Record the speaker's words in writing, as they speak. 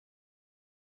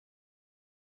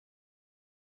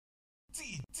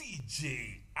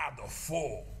DJ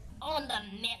Adolfo on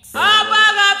the mix.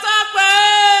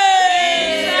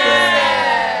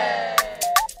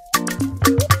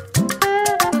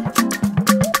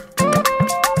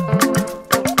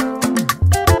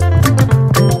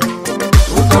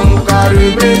 Ukamuka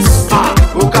remix,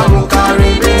 Ukamuka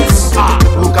remix,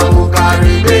 Ukamuka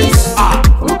remix,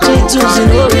 Ukamuka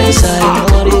remix,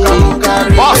 Ukamuka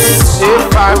remix. Boss,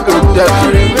 if I could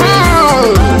remix.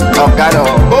 Okado,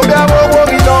 obi awo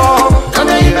gido.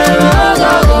 Kame ibe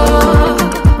ogo.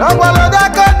 Nangwalo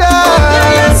dakode. Obi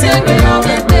asebe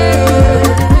obebe.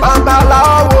 Bambala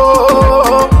owo.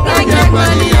 Nage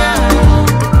kwaliya.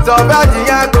 Zoba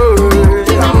jiyago.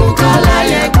 Ukamuka la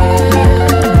yego.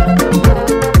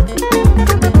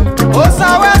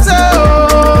 Osawese o.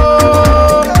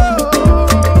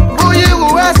 Uyi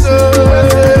uwese.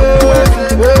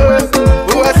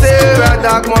 Uwese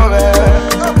radakmore.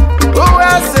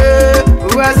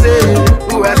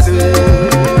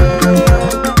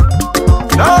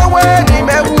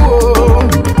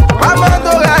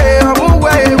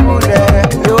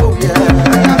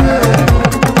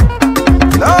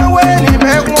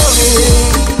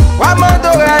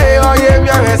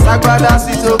 Agbada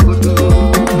si sokoto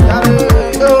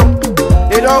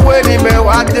ino we ni me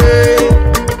wa de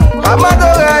amado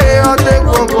re o te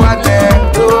gbogbo ate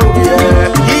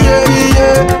iye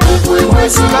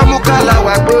Ukamuka la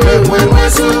wa gbo lohun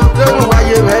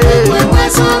waye re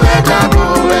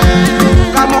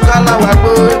Ukamuka la wa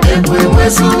gbo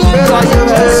waye re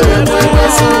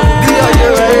bi oye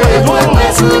re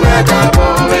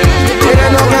ere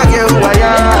no ga ke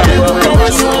waya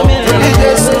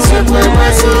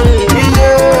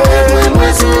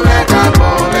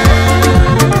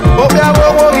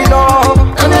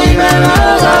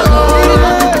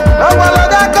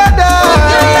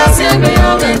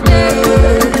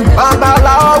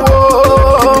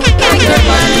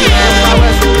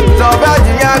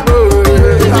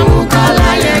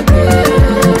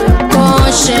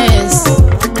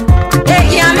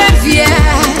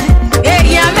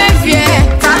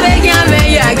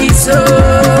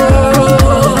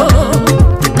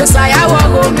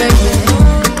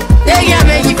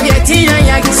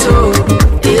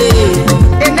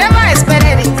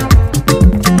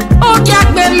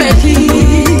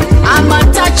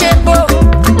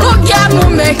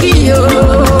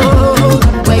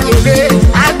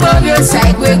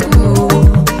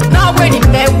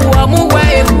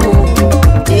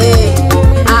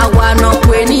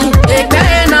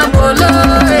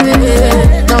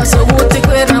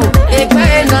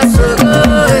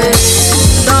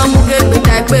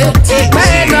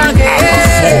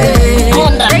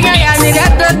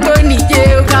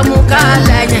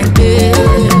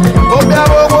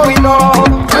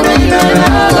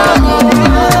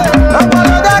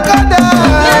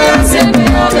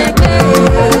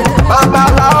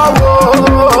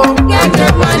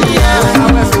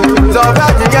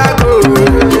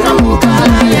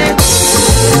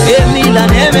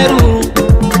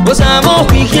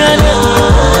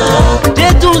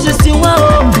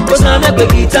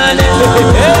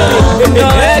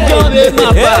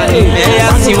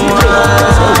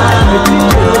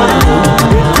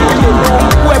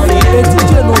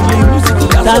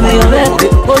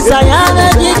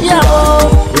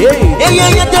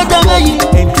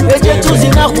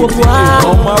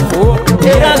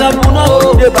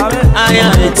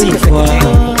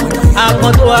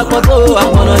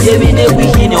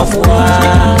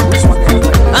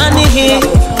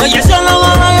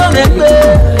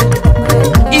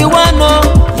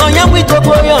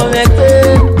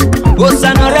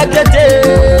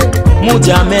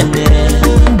Mujamene,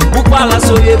 Upala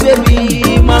so ye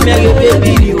baby, mama ye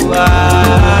baby you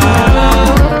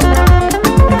are.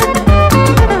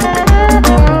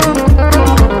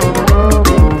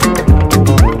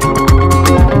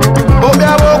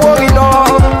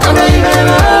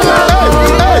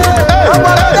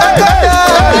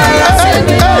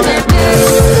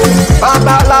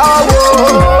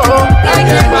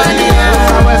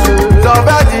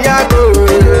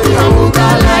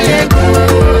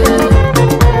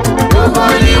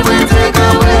 Nobody will take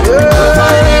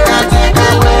away.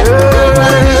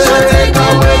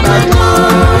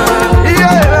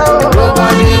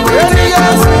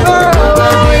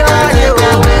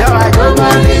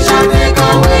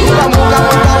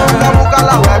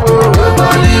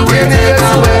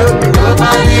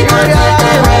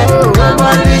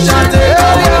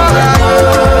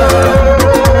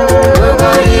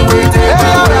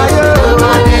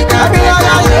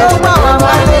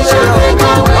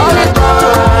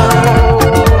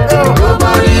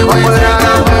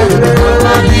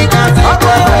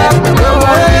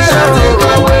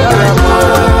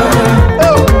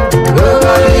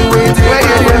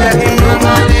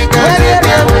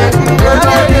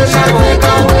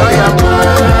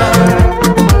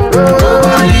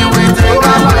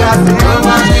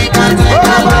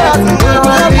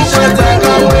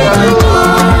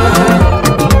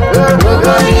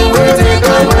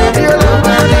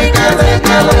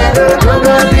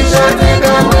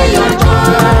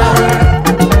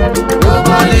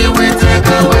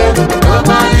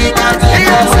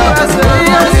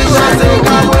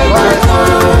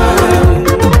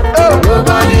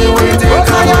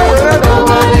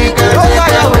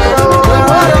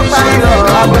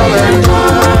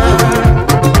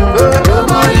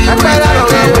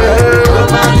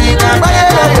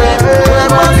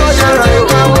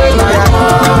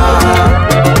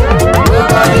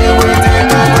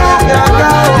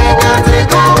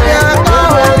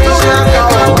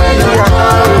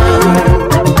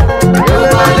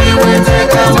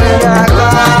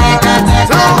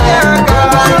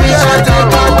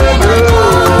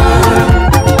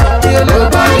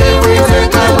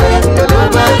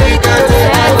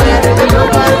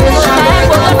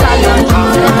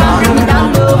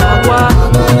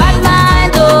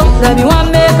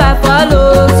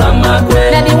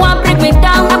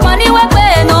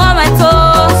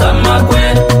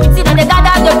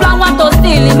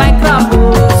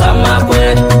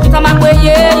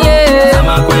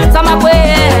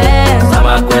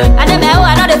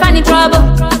 in trouble.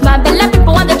 But belly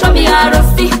people want to throw me a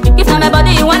rusty. If not my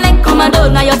body, you want like commando.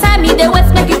 Now your time, me, they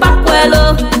waste, make you back well,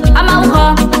 oh. I'm a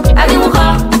uha, every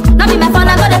uha. Now me, my phone,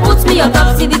 I gotta put me on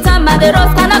top. See the time, I the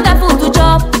roast, cannot get food to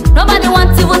chop. Nobody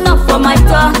wants even enough for my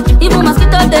talk. Even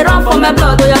mosquitoes, they run for my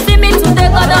blood. Oh, you see me today,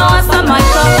 God, don't answer my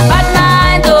talk. Bad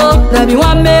night, oh. Let me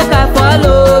one make I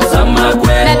follow.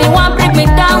 Let me one break me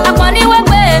down. I want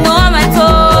anywhere, no on my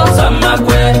toes.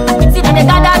 See that they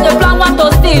gather the plan, want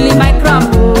to steal in my crop.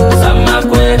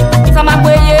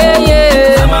 Samakwe, yeah,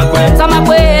 yeah.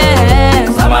 Samakwe, yeah.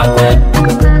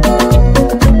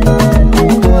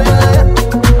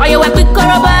 Are you a quick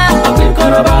coroba?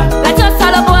 Let your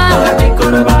solo boy.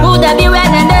 Who that be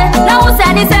when and then? No one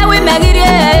said he said we make it.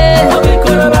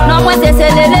 No one says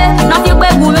lele. No you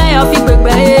wait, woman, or you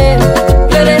wait.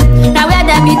 Now where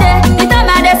them be there? The time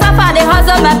I they suffer, they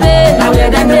hustle my pay. Now where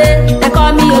them there? They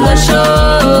call me on the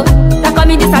show. They call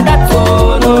me this and that.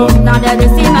 Now they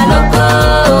see my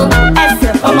logo.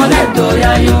 I'm on that door,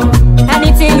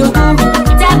 anything you do,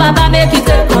 tell Baba make it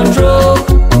take control.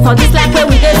 For this life where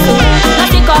we get so,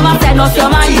 nothing come up and off your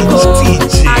mind you go.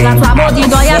 I got one more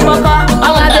thing on your pocket.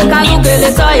 All I can do is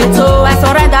I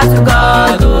surrender to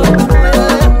God.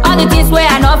 All the things where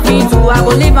I not fit to, I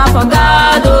go live for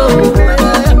God.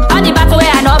 All the battle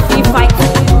where I not fit fight.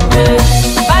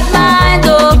 Bad mind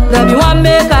oh, let me one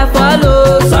make I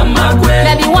follow.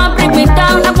 Let me one bring me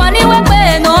down. I'm money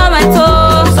way no on my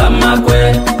toes.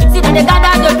 See that they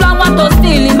gather the plan want to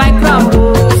steal in my crop.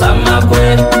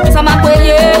 Samakwe,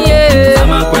 yeah, yeah.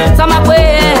 Samakwe,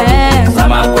 yeah.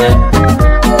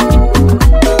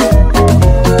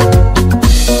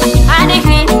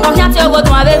 Anikni, on vient te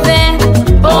retrouver avec vin.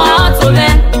 Bon, on te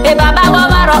met. Et baba, on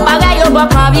va reparer, on va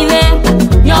pas vivre.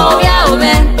 Yo, ya,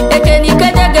 omen. Et que ni que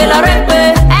de gueule, repe.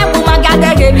 Et pour ma garde,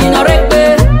 que mi no repe.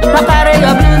 Reparer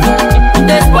your blues.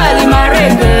 They spoil in my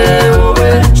reggae.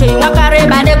 She want carry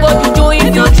my nego to do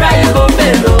if you try, you go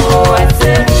below.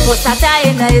 Sata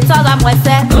in the talk I'm with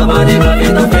it. Nobody got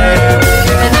fit to fair.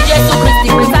 And you just so Christy,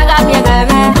 we saga be a guy.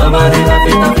 Nobody got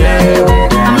fit to fair.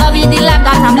 I'm loving the life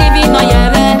that I'm living on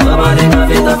your man. Nobody got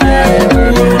fit to fair.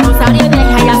 I'm sorry, I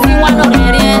have seen one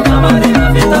already. Nobody got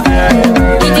fit to fair.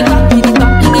 Nobody got fit to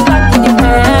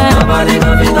fair. Nobody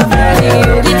got fit to fair.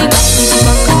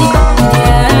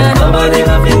 Nobody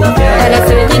got fit to fair.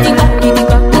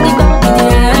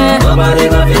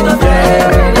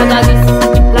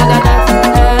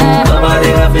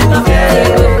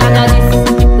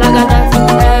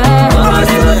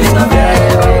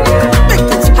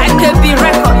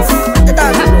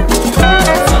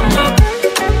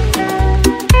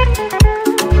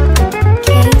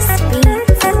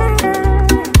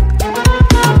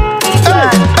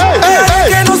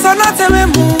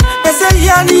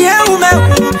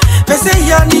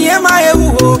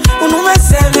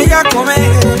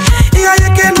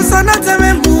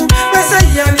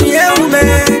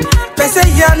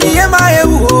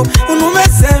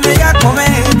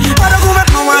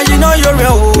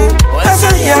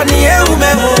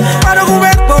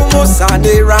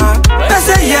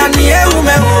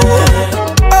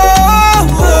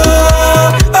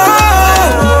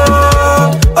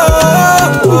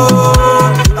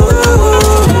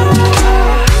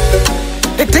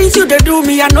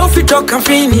 Can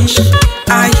finish.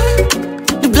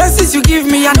 The blessings you give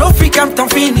me, I know if can't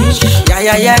finish.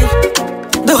 Yeah.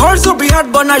 The horse will be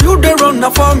hard, but now you the run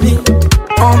for me.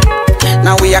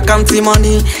 Now we are counting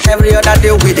money. Every other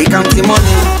day we they counting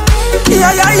money.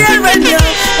 Yeah, right now.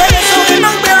 So we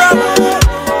not bear.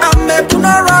 I'm a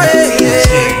punara.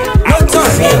 No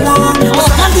time you want.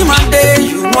 Monday, Monday,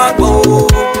 you want go.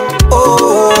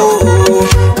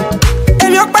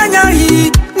 And your panya he.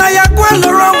 Now you're going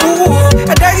around.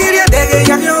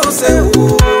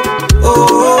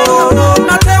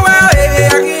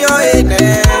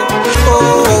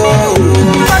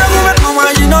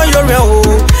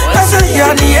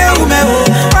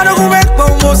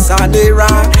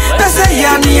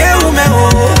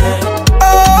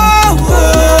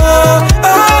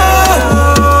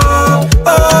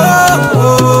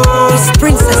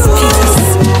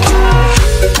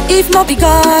 If not be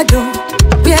God,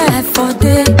 we are for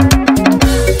day.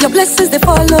 Your blessings they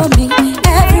follow me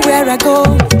everywhere I go.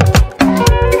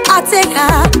 I take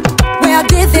her where I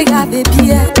did think I be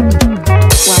here.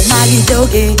 While Maggie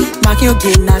doge,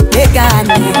 Maggie na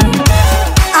begane.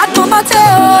 Agbo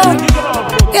Mateo,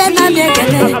 kena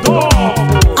miegene.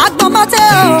 Agbo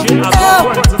Mateo,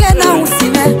 kena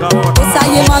usime.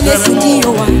 Osaye mange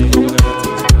singiwa.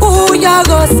 Uya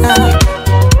gosa,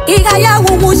 iga ya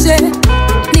wumushe.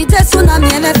 Nitesu na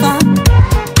mielefa,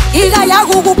 iga ya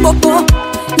gugu popo.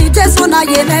 Nitesu na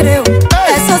yenere.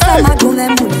 Eso sama gume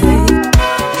mune.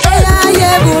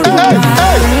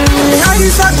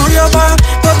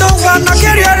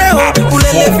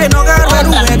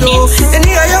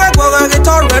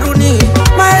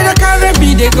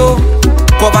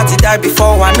 Poverty died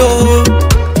before I know.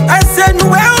 I said, no,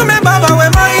 I remember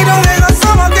when my don't make us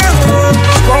some again.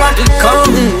 Poverty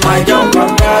come, I jump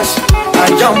and pass. I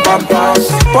jump and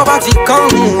pass. Poverty come,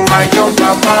 I jump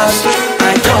and pass.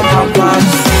 I jump and pass.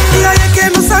 Yeah, you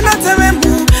came to Sana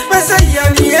Temembu. Pese ya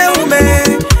ni eume.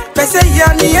 Pese ya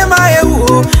ni ema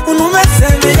eu. Unume se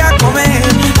me ya come.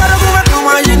 Para kume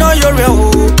kama you know you're real.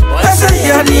 Pese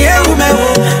ya ni eume.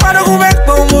 Para kume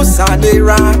kama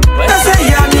sadera. Pese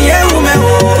ya ni eume.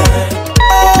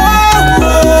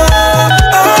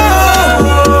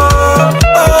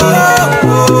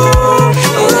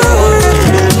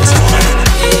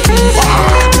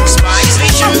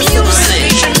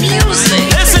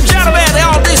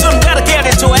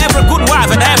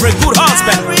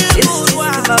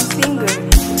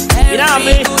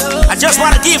 I just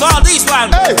want to give all these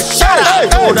ones shout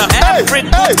out for the every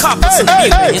good couples and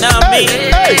people, you know what I mean?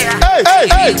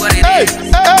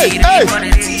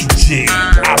 DJ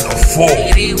Adolfo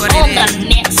On the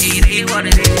next.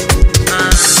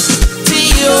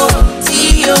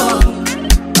 Tio,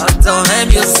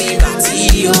 attends, yo si va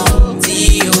Tio.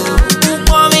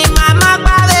 Mami, mama,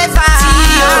 baleva.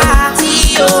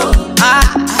 Tio,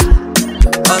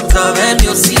 attends,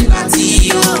 yo si va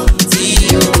Tio.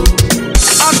 Tio,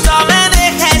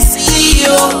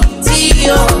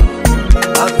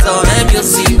 attends, yo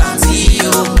si va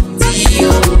Tio.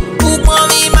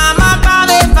 Mami, mama,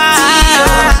 baleva.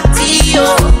 Tio,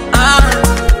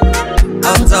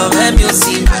 attends, yo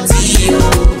si va Tio.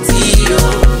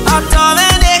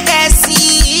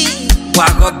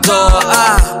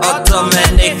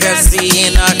 Automene kasi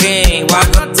inake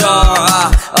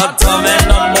automene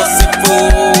no mosifu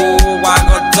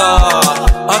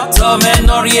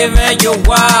automene rieme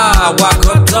yowa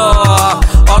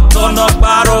autono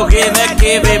baro gene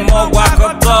kebe mo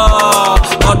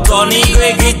autoni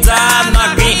gitana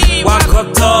ki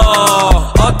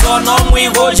autono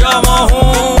mwigo jamo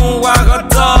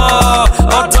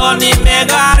autoni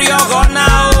megario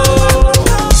gonao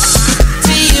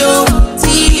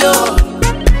Tio,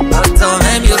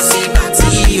 attends, yo si va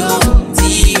Tio.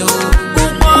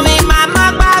 Mami, mama,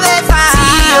 baleva.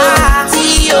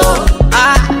 Tio,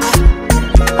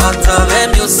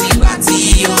 attends, yo si va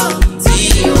Tio.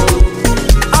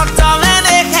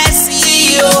 Attends,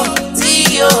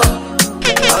 Tio.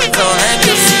 Attends,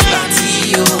 yo si va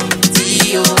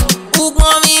Tio.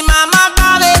 Mami, mama,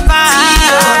 baleva.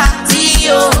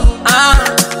 Tio,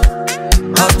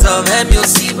 attends, yo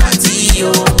si va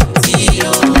Tio.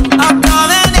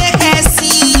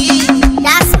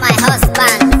 That's my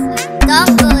husband.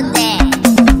 Don't go there.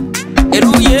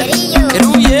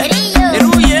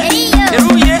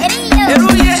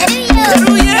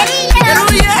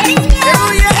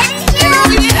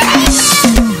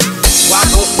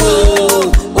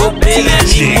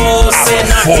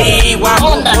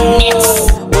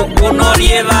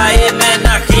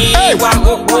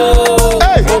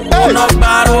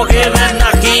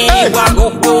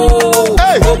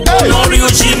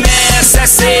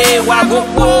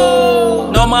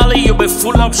 Normally you be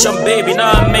full option, baby, know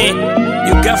what I mean?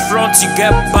 You get front, you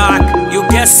get back, you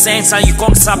get sense, and you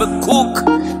come sabe cook.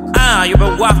 You be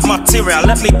wife material.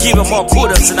 Let me give you more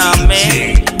kudos, you know what I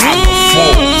mean?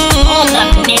 On the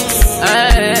next.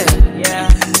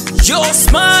 Your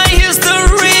smile is the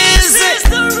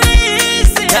reason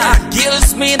that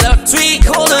gives me the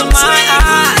twinkle in my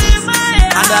eye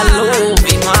and the love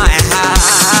in my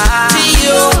heart.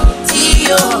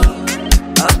 Tio,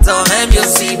 attends, yo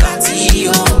si va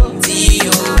Tio.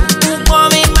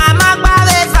 Mami, mama,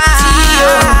 baleva.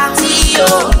 Tio,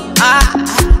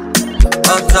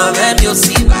 attends, yo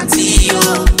si va Tio.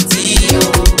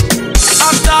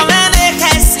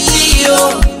 Attends,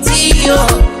 Tio.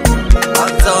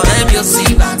 Attends, yo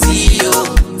si va Tio.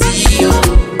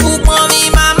 Mami,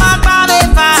 mama,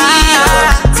 baleva.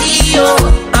 Tio,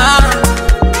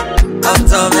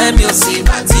 attends, yo si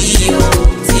va Tio.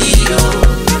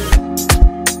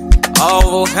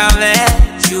 Oh,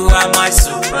 Ukamuka, you are my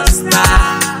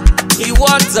superstar. He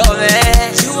wants of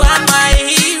it, you are my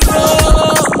hero.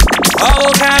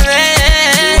 Oh, Ukamuka,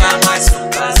 you are my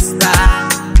superstar.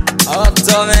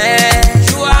 Otome,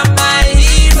 you are my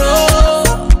hero.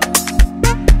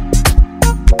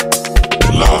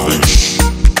 Lavish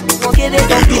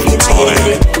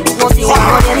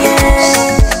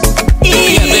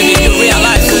Yeah, baby, you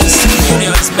realize this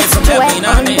union is made from heaven, you know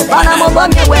what I mean?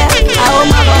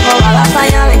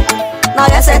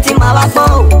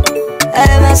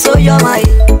 So you're my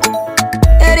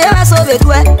me sauve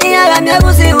toi. Ia ga me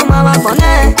busi u mama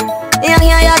kone. Ia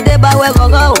ya de ba we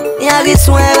gogo. Ia ri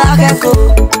soin la keko.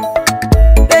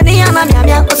 Beni ana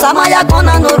mia osama ya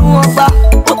kona no ruomba.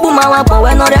 Pupu mama po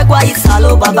we no re kwa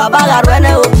isalo baba baga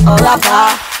rene o ora pa.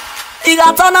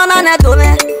 Iga tona na ne do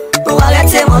me. Tu ale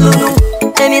te molunu.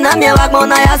 Emi na mia wa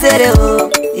gbona ya zere o.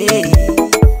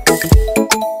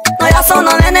 No ya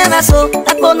sono nene meso,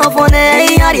 eko no fone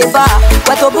iya riba.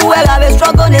 Weto buwe la be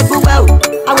struggle ne buwe o.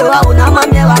 Awe wa una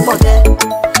mami wa pote.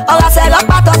 Ola se lo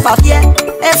pato papie,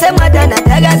 ese mwede ne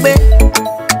tegegbe.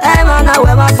 E mana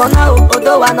we ma pona o,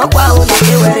 odo wa no kwa o na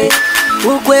kewere.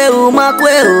 Ukwe u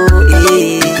makwe o,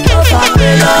 osa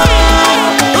kwe yo.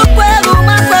 Ukwe u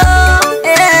makwe o,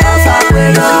 osa kwe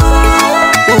yo.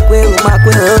 Ukwe u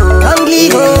makwe o,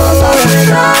 ongi osa kwe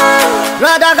yo.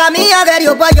 Brother Kamia get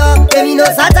your boy up, emi no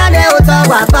satane ota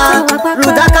wapa.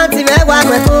 Ruda kanti me wa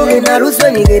mweko, ina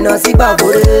ruswe mi no si pa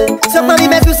bore. So kwa mi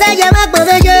me tu se ye magbo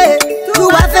veye, tu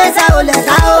wa fe sa o le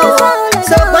ka o.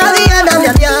 So kwa mi ana mi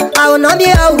amia, a o no mi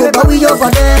o we bo wi yo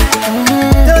bode.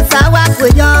 To sa wa kwe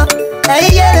yo, e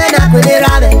ye me na kwe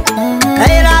rabe. E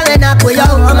rabe na kwe yo,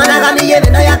 o mana ka mi ye me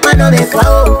no ya pa no me kwa o.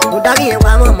 Ruda ki e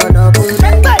wa mo mo no bu.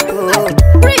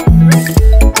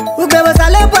 Ugbe wo sa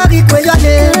le po ki kwe yo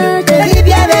ne.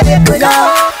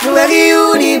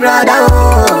 Brother,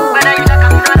 oh. Whether you like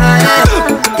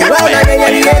it or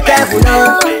not, you are careful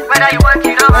now. Whether you want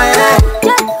it or not,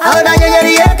 how do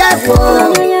you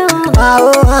careful?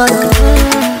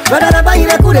 Brother, na ba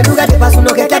ina kule luga de pasu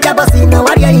no keke cha basi na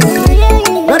wari ai.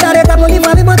 Brother, re tamoli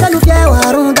ma mi monta luke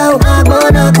wa runda o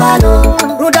agbona palo.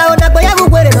 Runda o na gbo ya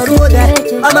gbo re no ruode.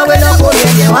 Ama we lo ko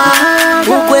ye wa.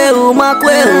 Ukwe u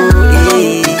makwe o,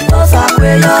 osa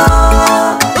kwe yo.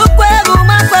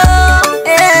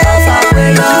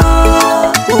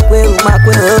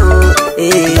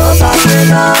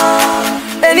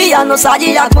 Baby, ya no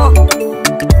saji ya kon.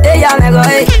 Ya me go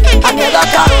amigo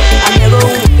caro, amigo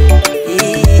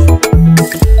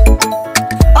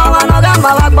Owa no ga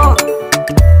ma wa gbon.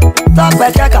 To pe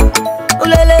keka.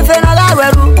 Ulele fe na la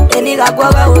weru, eni ga gbo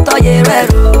we o to ye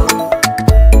reru.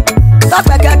 To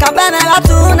pe keka be me la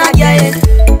tu na ye.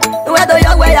 We do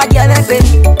yo we ya ge me pe.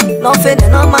 No fe ne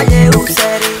no ma ye u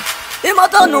seri.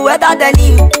 Imoto nu we da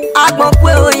deni. Agbon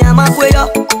kwe o yan ma kwe yo.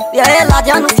 Ye la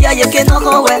janu fie ye ke no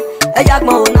kan we. E ya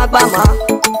gbon o na gba ma.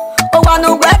 O wa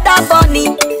nu we da boni.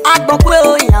 Agbon kwe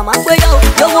o yan ma kwe yo.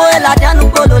 Yo wo e la janu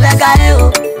polo le ga e o.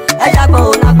 E ya gbon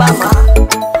o na gba ma.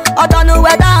 Odo nu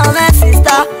we da me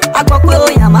sister. Agbon kwe o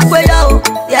yan ma kwe yo.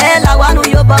 Ye la wa nu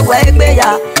yo bo we gbe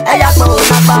ya. E ya gbon o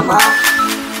na gba ma.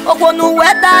 Ogo nu we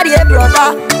da ri e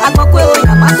brother. Agbon kwe o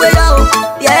yan ma kwe yo.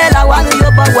 Ye la wa nu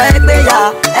yo bo we gbe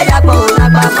ya. E ya gbon o na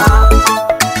gba ma.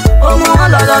 Omu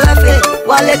ololo lefe,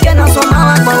 wale ke na so ma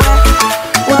wa gbo we.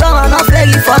 Udo wa no fe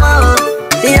ri fo ma o,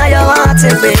 iya yo wa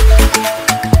tegbe.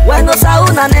 We no sa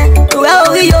una ne, we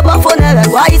ori yo bo fo ne re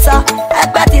wa isa.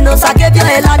 Ekpeti no sa ke bio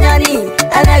e la jani,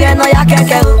 enere no ya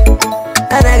keke o.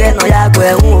 Enere no ya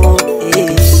gwe o.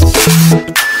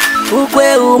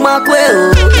 Ukwe u makwe o.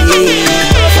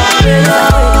 Sa kwe lo.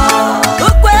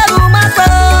 Ukwe u makwe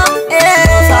o.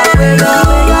 Sa kwe lo.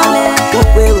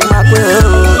 Ukwe u makwe o.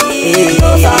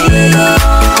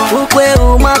 Ukwe u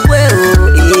makwe o,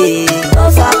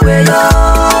 osakwe yo.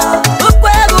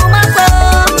 Ukwe u makwe o,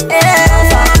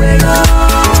 osakwe yo.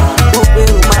 Ukwe u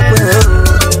makwe o.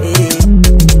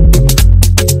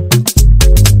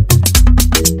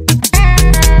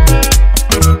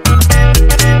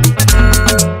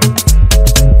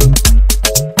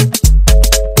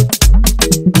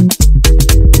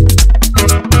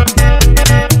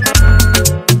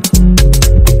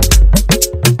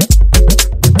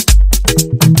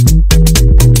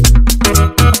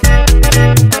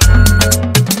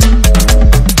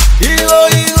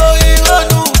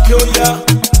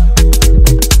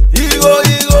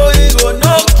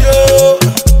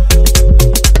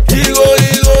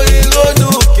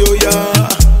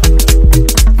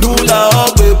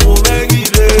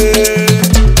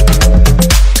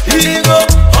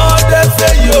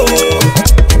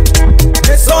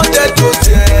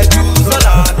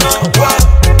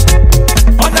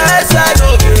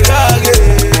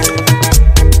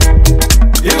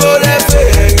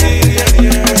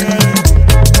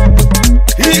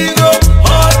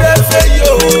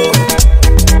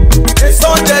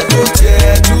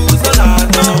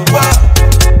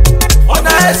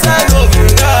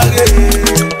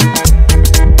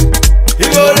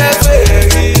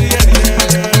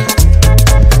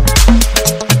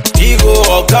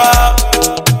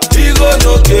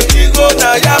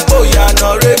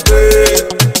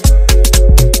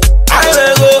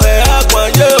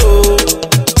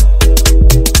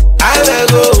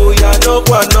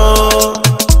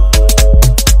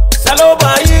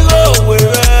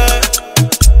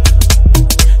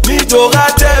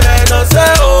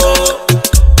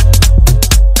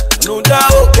 Nuda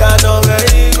okia no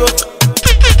meigo.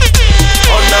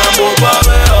 Ona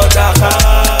mobame odaka.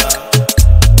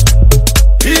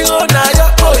 Igo na ya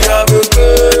oya bebe.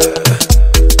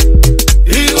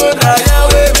 Igo na ya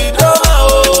we bidoma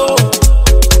o.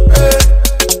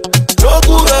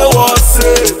 Nokure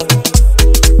wose.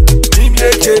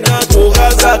 Nimyeke na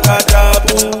togaza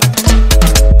katabu.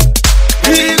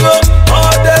 Igo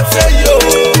ode feyo.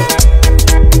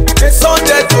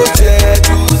 Sunday to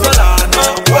Jerusalem,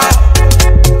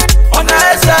 on the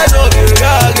side of the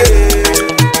gage.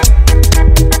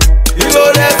 He go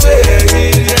there for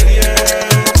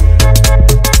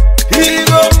he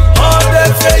go on the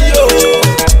fayo.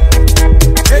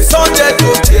 Sunday to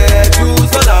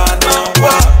Jerusalem,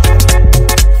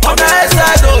 on the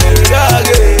side of the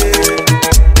gage.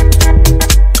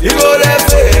 He go there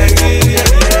for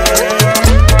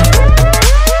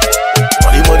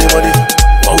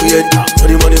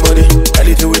money. Money,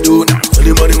 anything we do now,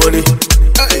 money.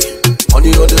 Hey,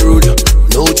 money on the road,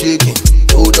 no jigging,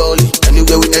 no dolly.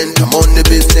 Anywhere we enter, I'm on the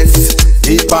business.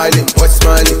 Keep piling, what's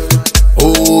smiling?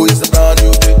 Oh, it's a brand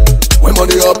new thing. We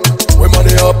money up,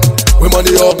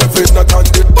 everything not on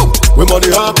it. We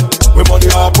money up,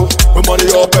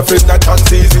 everything not on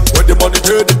season. When the money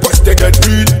there, the boys they get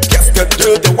real. Guess get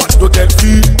there, they want to get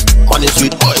free. Money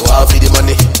sweet boy, wow for the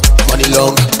money. Money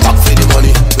long, back for the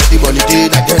money. With the money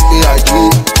did, I get me idea.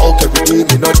 How can we do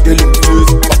me not dealing with?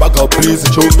 Papa God please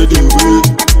show me the way.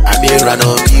 I'm here and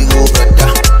on me go brother.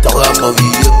 Talk about my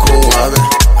vehicle,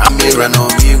 I'm here and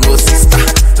on me go sister.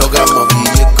 Talk about my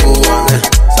vehicle,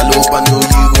 Salopa no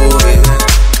you go baby.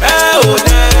 Oh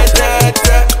na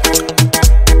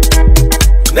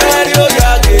Nario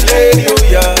ya gelerio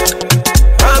ya.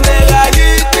 Amega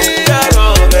yiti ya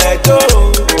rometo.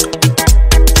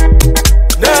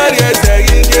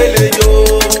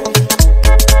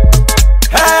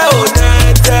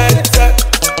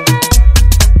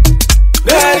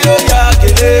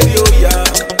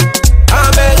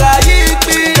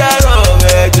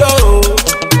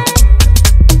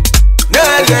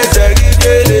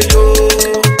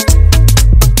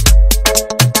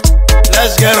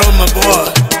 Let's get on my boy,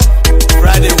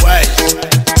 Friday Wise,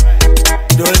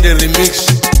 doing the remix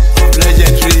of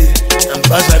legendary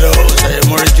Ambassador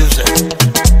Sayemori Joseph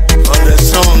on the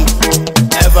song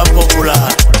ever popular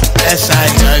S.I.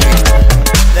 Gagi.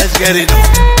 Let's get it on.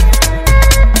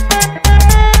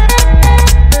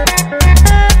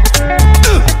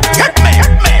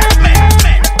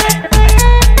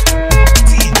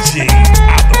 DJ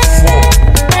Adolfo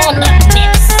On the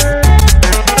mix.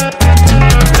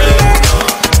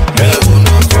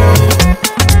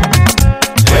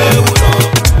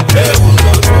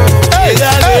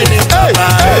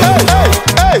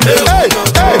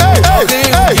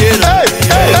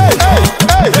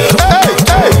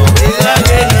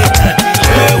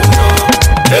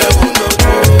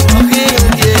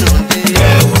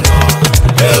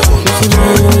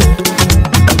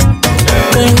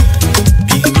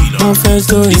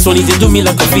 This one is do me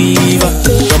like a fever.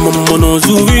 Come on,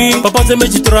 Zuri. Papa say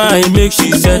make you try, make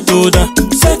she settle down.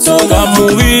 Come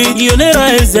movie, you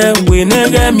never is a winner,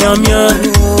 miam.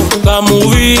 Come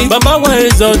movie, Baba wa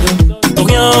is on.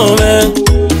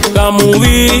 Come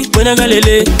movie, when I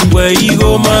galele, where you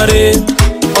go marry.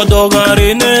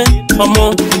 Odogarene,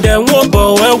 amo, then walk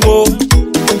away,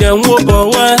 then walk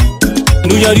away.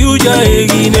 New Year,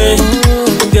 egine,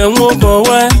 then walk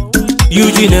away.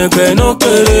 Eugene no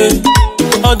kere.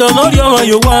 Odo no rioma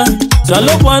yowa,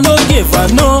 Salokwa no give a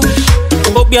no.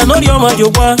 Obia no rioma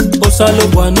yowa, O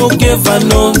Salokwa no give a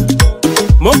no.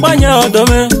 Mopanya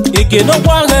odome, eke no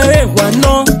wage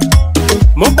wano.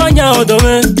 Mopanya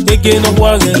odome, eke no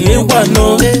wage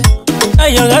wano.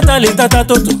 Ayagata le tata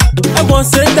toto, I won't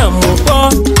say that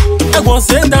more. I won't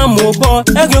say that more.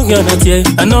 I go here,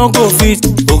 I no go fit.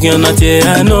 Okay,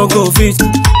 I no go fit.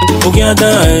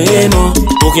 Okianda eno,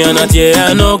 okiana tie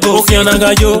anogo, okiana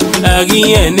gayo,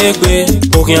 agi enekwe,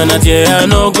 okiana tie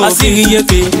anogo, asiri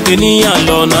yeke, eni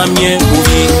alo na mie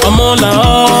uvi. Amola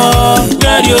o,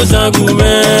 radio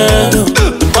zangume,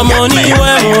 amoni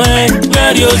wewe,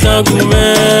 radio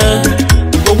zangume,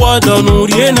 owodo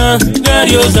nuriena,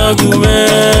 radio zangume,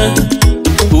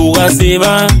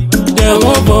 ugaseba,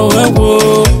 dewo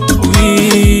wewo,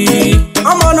 oui.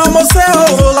 Amono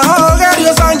moseo, la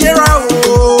radio zangira.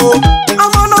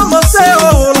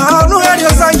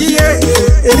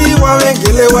 Eriwa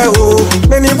wengile o,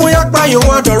 meni buya kwa you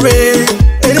wadore.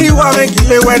 Eriwa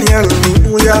wengile weni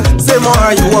buya, se mo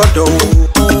ayu wado.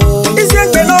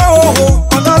 Isye no,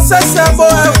 ona sesebo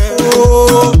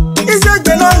o.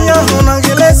 Isye no nya ona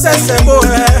gele sesebo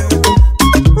e.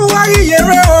 Wagi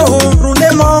yere o,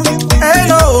 rulemo,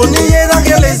 eno ni yera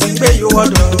gele zibe you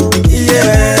wado.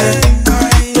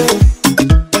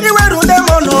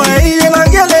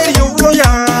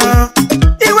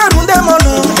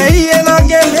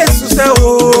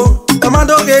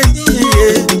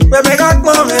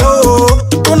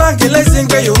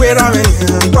 era me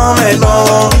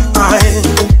pamelo ai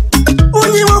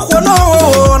Uni mo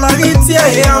kono na ritia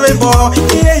ya me bo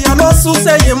Iye ya no su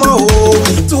se ye mo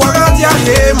Tu agati a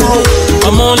he mo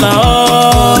Amola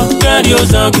radio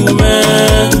zangume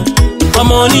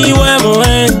Amoni we mo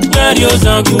radio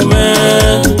zangume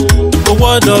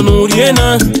Owo donu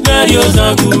riena radio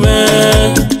zangume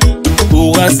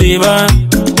Uwa seba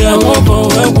de wo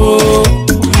wo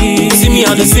See me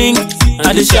on the sing,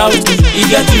 I the shout, you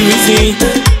get to reason.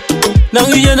 Now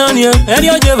you know you, and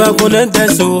you're never gonna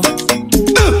dance so.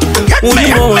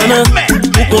 Uni moana,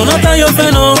 ukona ta yo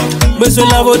feno, beso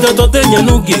la voto tote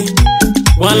nyanuge.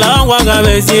 Wala waga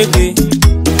bezeke,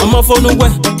 ama fonu we,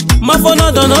 ma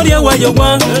fono dono rie wa yo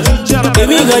wa.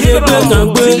 Emi ga je pe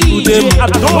kan gbe ude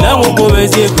mu, la wo ko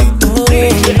bezeke.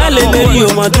 Ale le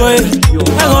yo ma toy,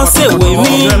 I gon say with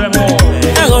me.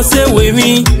 I gon say with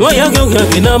me. No ya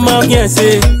can na ma can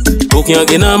say. O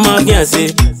can na ma can say.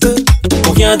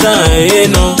 O can ta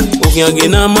no. O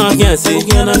can na ma can say. O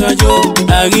can na jo.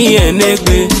 Ari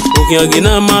enegbe. O can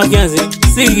na ma can say.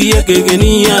 Sigi ye ke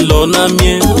ni ya lo na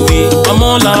mi.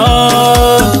 Amola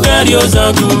radio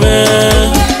zangume.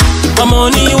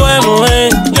 Amoni we mo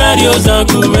radio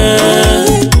zangume.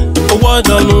 Owo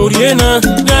donu riena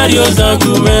radio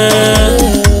zangume.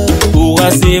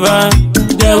 Uwa seba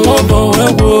de wo bo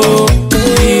wo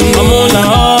Amola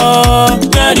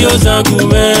radio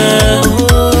zangume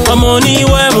Amoni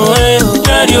we mo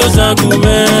radio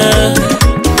zangume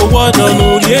Owo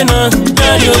donu riena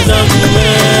radio zangume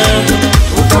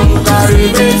Ukamuka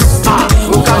remix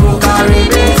Ukamuka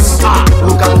remix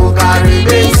Ukamuka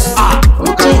remix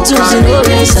Ukamuka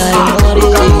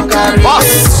remix Boss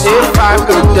A5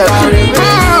 Odeki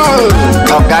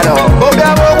Okado Obi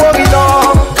awo wo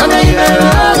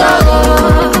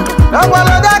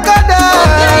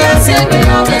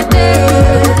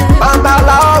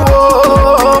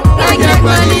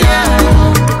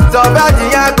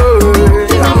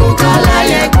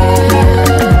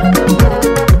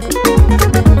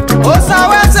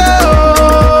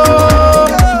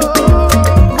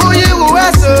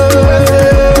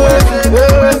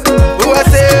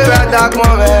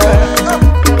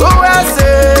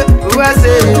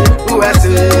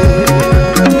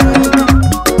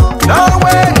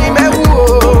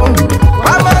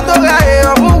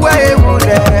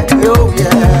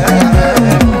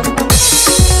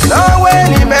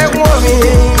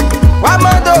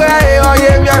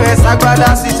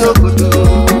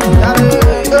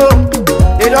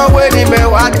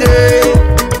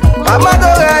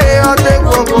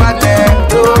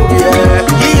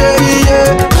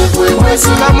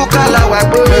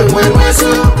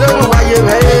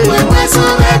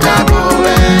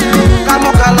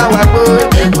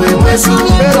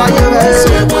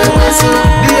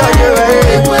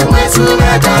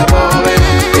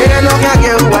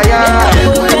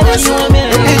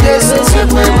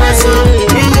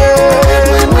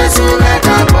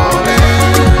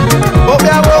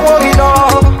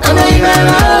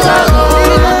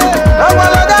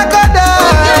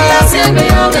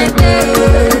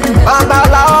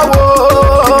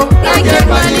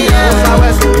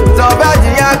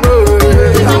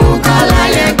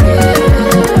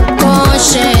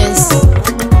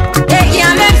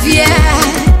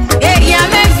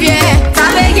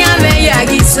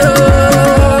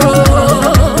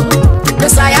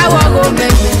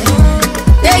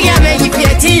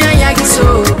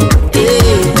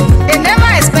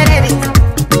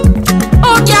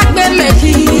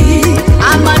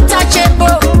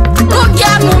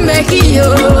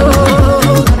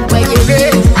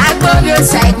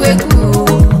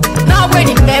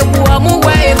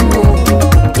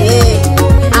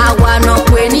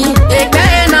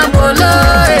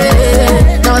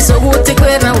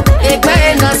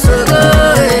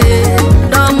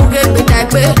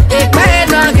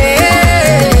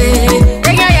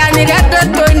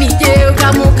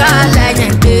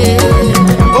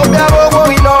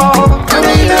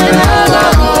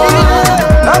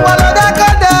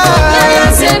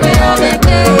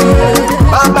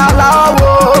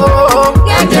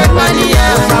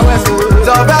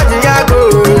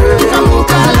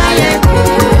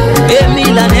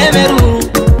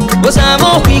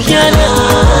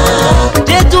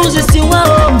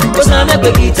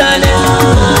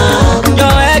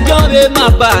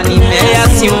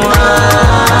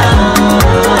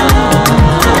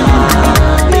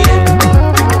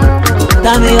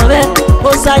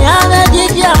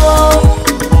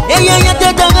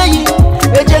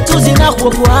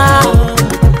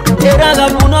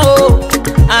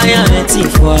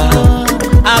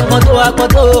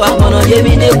Akoto akono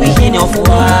yemi ne wiki ni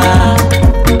ofwa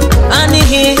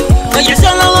Anihi oye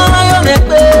solo yo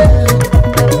mepe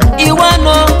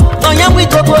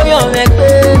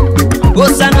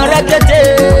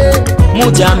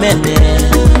jamene.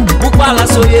 Bukala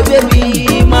so ye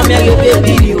baby, mama ye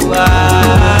baby you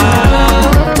are.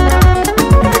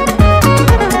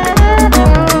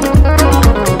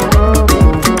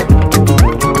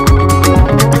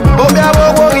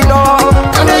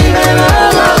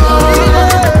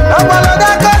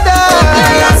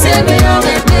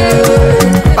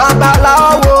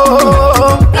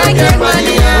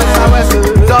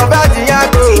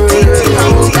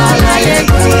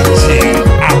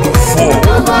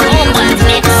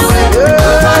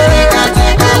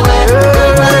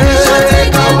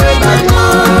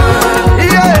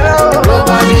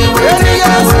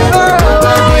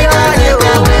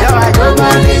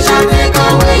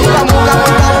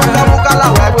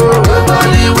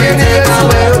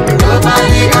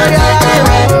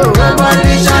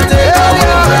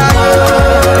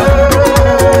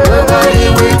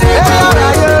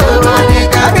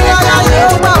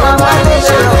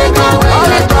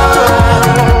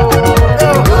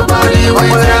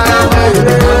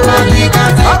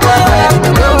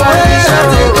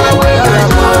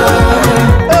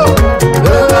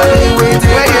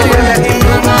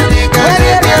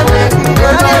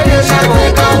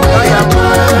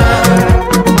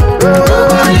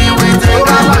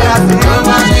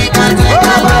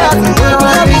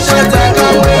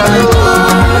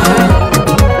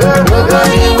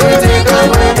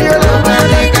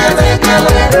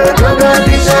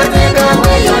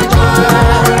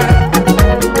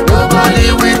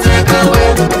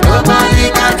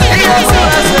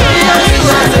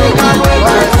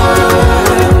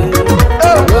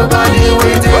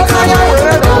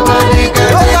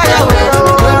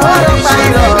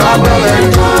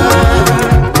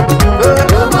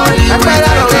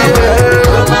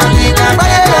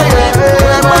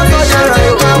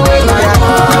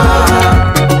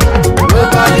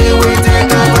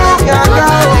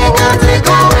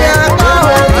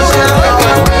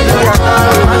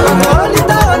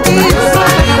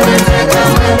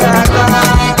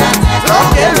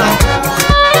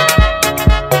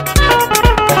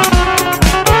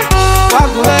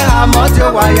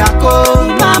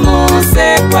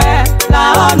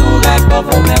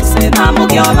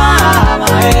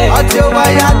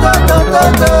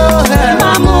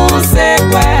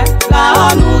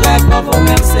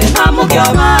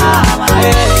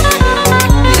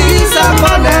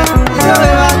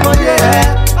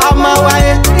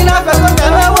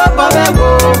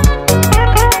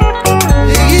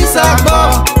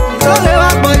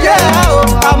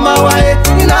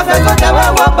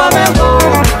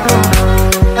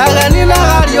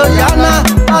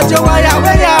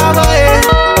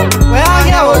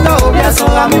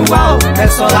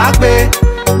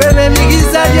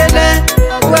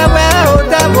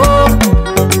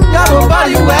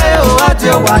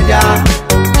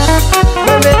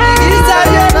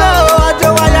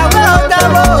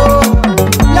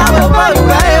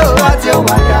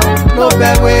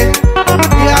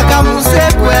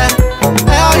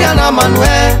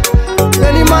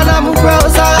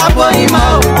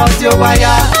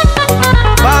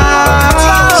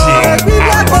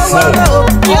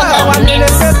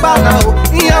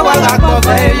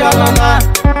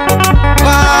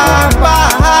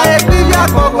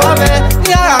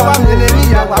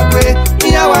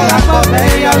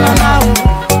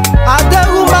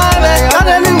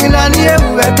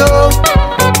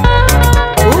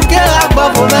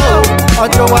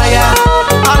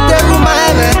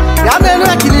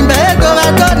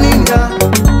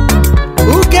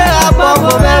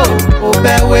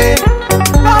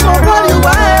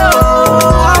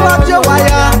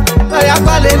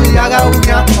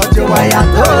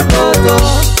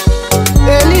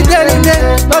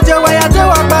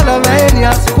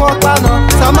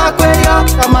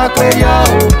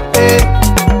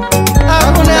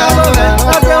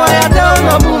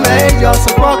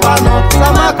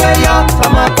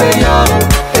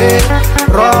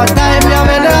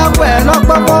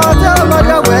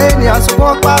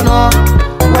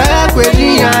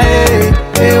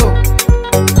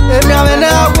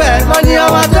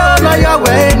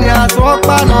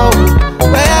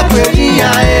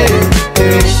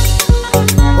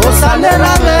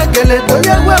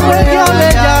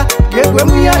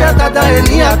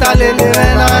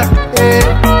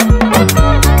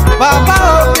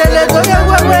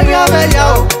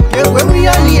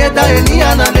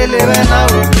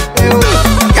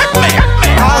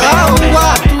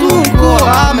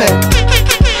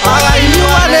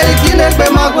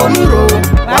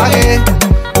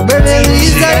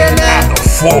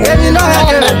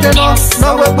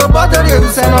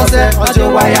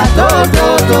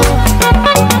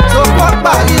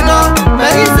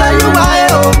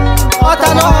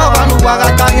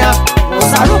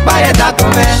 ye da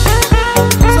come.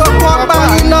 So kwa ba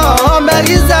no me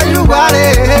iza yugware.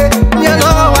 Ye no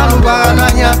wa lugwa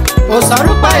nanya. O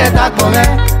saru pa ye da come.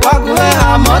 Wa gwe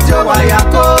amojo wa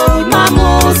yako.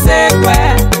 Imamu sekwe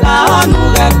la onu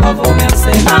re kofu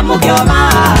merse namu kyo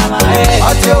mama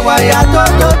Ojo wa ya to.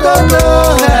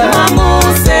 Imamu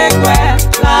sekwe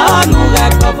la onu re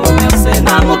kofu merse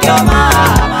namu kyo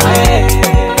mama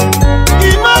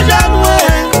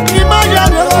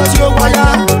Imagine ojo wa ya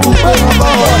upe mbo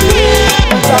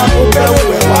ta upe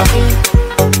we wa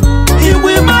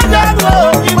Iwi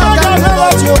imagine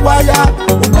ojo wa ya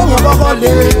upe mbo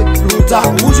le luta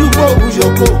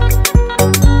ujoko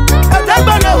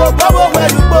Ẹ̀dẹ́gbẹ̀rẹ̀ ògbọ́wọ́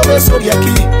wẹ̀lú gbóre sórí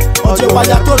ẹ̀kí ọjọ́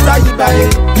wáyà tó táyé gbáyé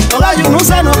ọ̀rá yìí ń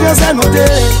sẹ́nu bí sẹ́nu dé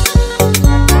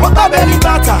wọ́n bá bẹ̀rẹ̀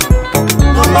bàtà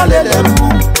nọ́mọ́ lè lẹ́rú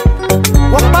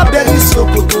wọ́n bá bẹ̀rẹ̀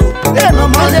ṣòkòtò lé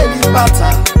nọ́mọ́ lè rí bàtà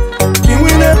kí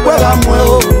wí lè gbọ́ra mọ́ ẹ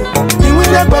o kí wí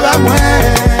lè gbọ́ra mọ́ ẹ.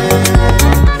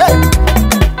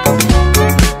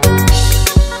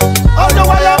 ọjọ́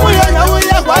wáyà wúyẹ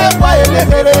wáyé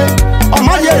lẹ́gẹ̀rẹ́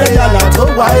ọmọ yẹrẹ yàrá tó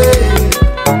wáyé.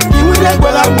 Ìwúlẹ̀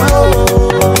gbọ́dọ̀ mọ́ o.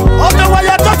 Ọjọ́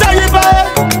wáyà tó tẹ̀yìn bẹ́ẹ̀.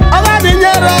 Ọlá ni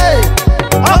nyẹrẹ.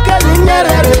 Ọkẹ́ ni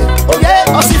nyẹrẹ rẹ̀. Oyè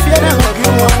ọsì fìyẹ́rẹ́ hàn kí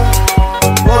wọ́n.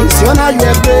 Oyìsíọ́nà yọ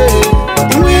ẹgbẹ́.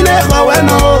 Ìwúlẹ̀ kọ̀wé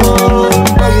nù.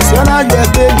 Oyìsíọ́nà yọ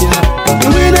ẹgbẹ́ yẹn.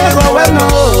 Ìwúlẹ̀ kọ̀wé nù.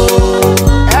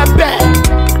 Ẹbẹ̀.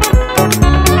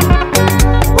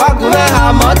 Wàgùnlẹ̀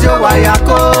àmọ́jọ wáyà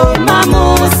kó. Imamu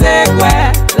sekwe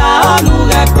la onu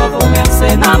re kofu merse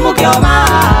namu kyo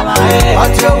mama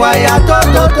Ọjọ́ wáyà tó.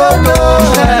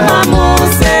 Imamu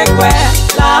sekwe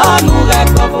la onu re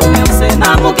kofu merse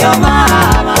namu kyo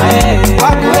mama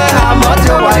Wàgùnlẹ̀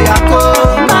àmọ́jọ wáyà kó.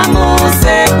 Imamu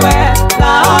sekwe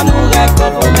la onu re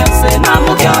kofu merse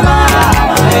namu kyo mama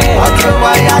Ọjọ́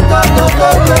wáyà tó.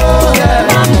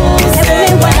 Imamu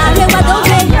sekwe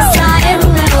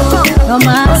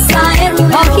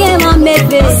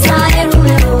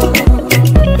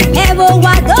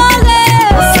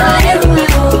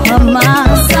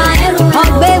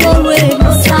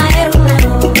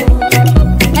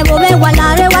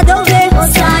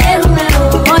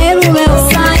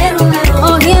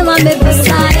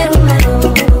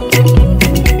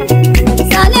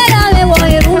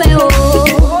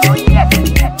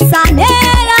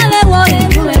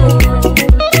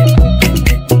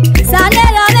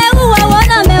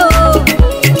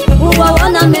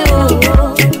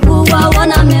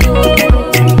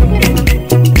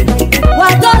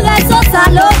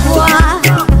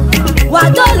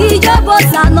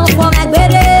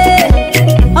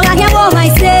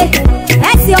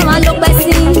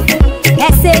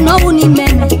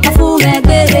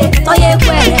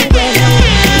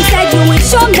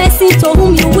to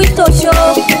whom you wish to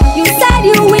show. You said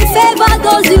you will favor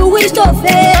those you wish to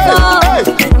favor.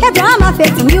 Abraham had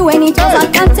faith in you and it was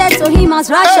accounted to him as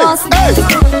righteousness.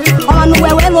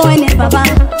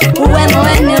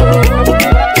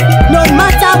 No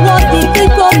matter what the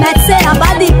people might say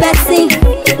about the person,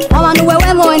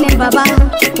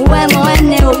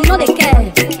 you know they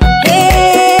care.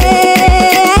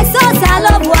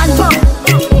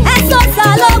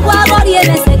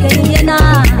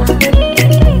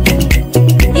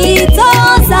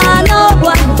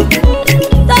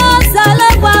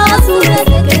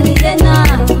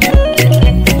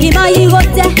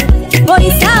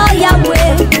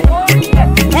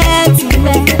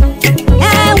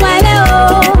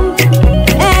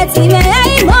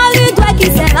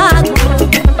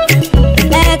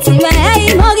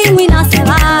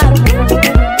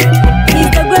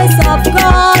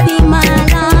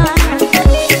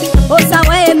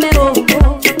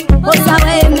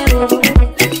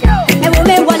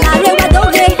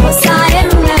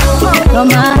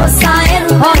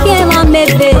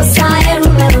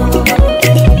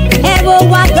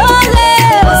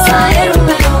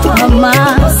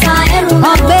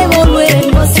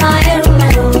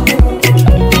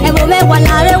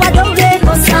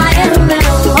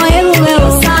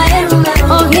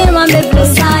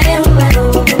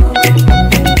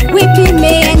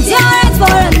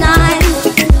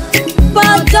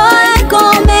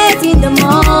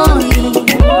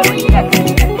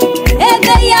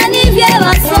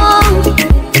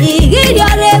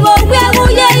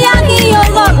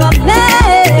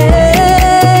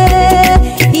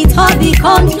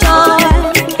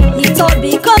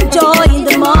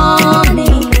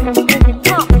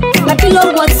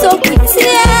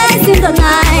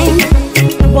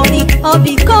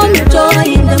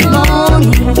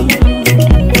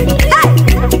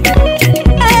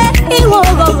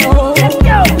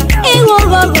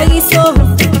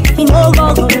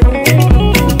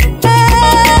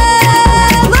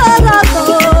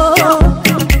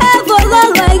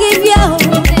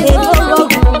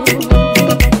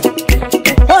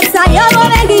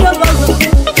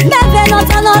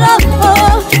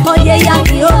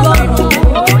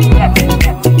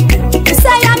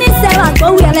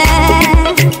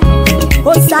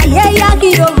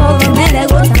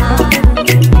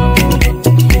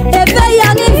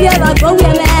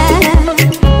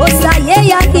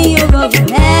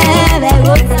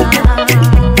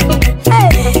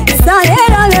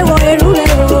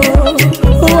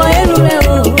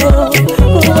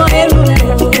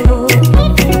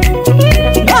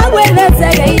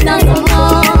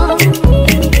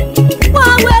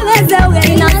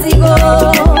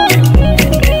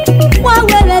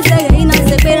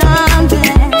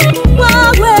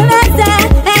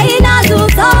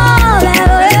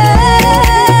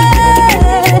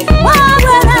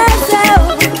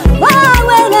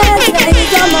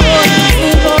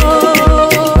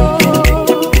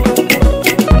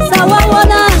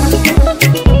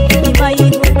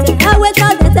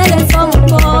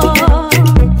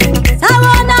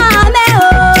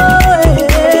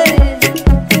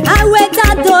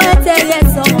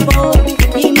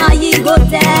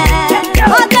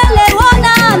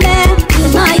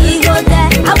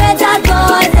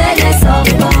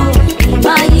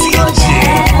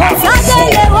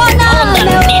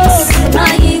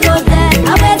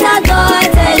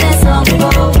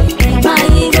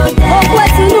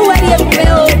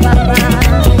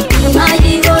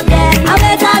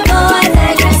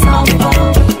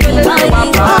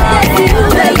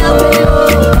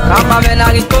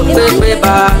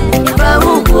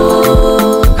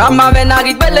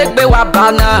 belegbe wa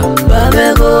bana.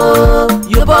 Bamego,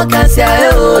 you bokasia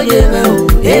o yeme o,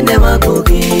 ene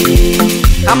magogi.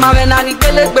 Kama venari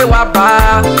belegbe wa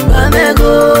ba.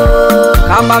 Bamego,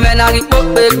 kama venari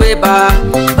belegbe ba.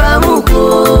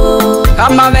 Bamugo,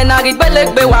 kama venari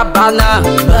belegbe wa bana.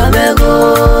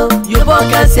 Bamego, you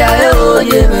bokasia o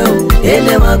yeme o,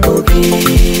 ene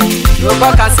magogi.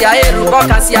 Rubokasia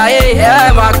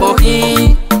e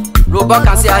magogi.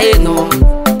 Rubokasia e no.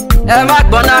 E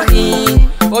magbonahi.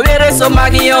 Oviere so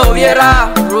magi oviera.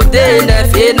 Rude ne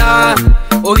fena.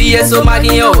 Ovie so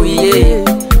magi ovie.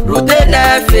 Rude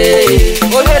ne fe.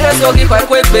 Oviere so ki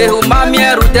kwekwe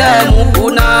umamie rude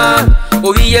mukuna.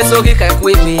 Ovie so ki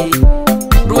kwekwe.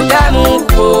 Rude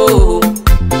muko.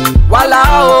 Wala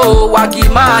o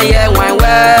wakimaye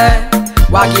wewe.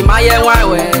 Wakimaye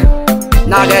wewe.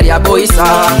 Nageria boisa.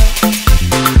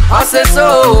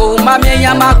 Aseso mamie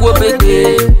yamago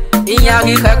bebe.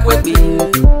 Inyagi kwekwe.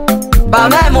 Ba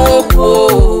memo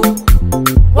ko.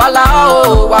 Wala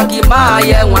o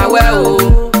wakimaye wewe o.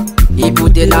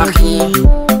 Ibude na hi.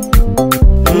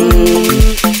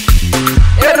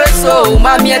 Ereso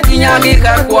mamie tinyagi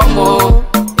kwekwomo.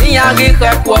 Inyagi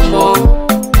kwekwomo.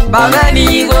 Ba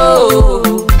menigo.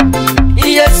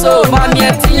 Iyeso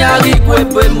mamie tinyagi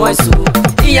kwekwe mweso.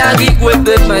 Inyagi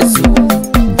kwekwe mweso.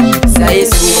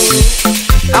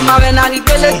 Kama venari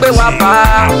belegbe wa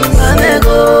ba.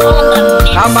 Bamego,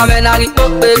 kama venari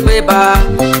belegbe ba.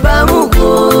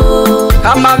 Bamugo,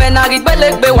 kama venari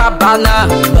belegbe wa bana.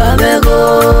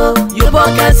 Bamego, you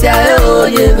bokasia o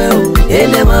yeme o,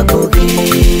 ene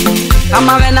magogi.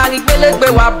 Kama venari belegbe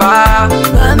wa ba.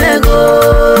 Bamego,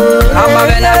 kama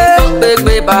venari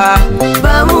belegbe ba.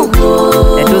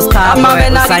 Bamugo, kama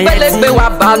venari belegbe wa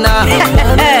bana.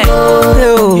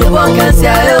 you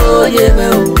bokasia o yeme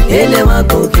o, ene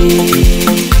magogi.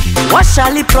 What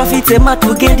shall it profit a man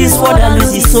to gain this world and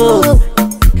lose his soul?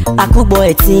 Akubo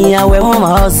eti awe won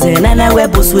house na na we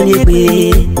bosu ni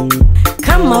gbe.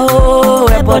 Come on,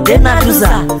 ebode na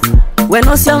duza. When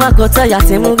no see makota ya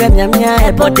temu ge miamia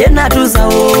ebode na duza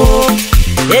o.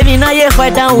 Emi na ye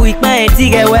fight down weak man eti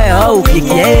ge we o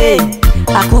kike.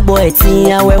 Akubo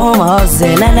eti awe won house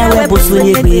na na we bosu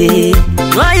ni gbe.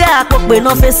 No ya akokpe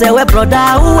no face we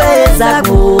brother uwe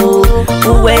zago.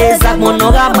 Uwe zago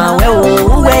no ga ma we o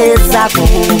uwe zago.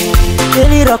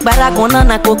 Eri rock para kona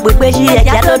na kokpe ji e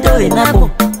ja dodo enabo.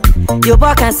 Yo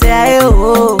bokan se aye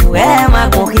o e ma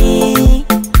koki.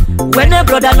 When a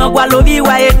brother no gwa lobi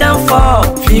wa e dan for.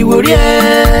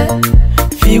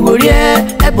 Fiworie,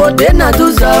 ebode na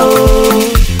duza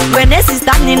o. When a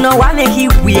sister ni no wa make he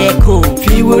wear ko.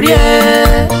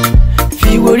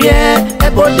 Fiworie,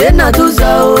 ebode na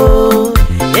duza o.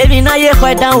 Emi na ye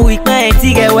khoi dan wi pan e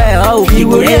ti ge we o.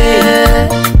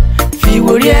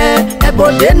 Fiworie,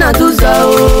 ebode na duza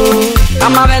o.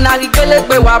 Kama venari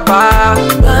belegbe wa ba.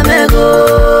 Bamego,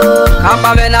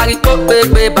 kama venari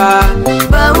belegbe ba.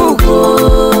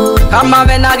 Bamugo, kama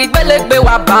venari belegbe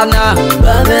wa bana.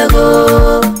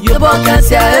 Bamego, you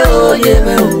bokasia o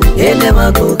yeme o, ene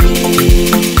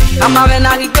magogi. Kama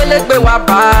venari belegbe wa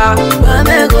ba.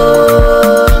 Bamego,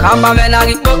 kama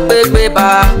venari belegbe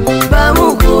ba.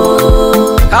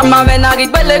 Bamugo, kama venari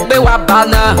belegbe wa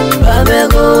bana.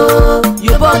 Bamego,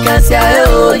 you bokasia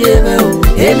o yeme o,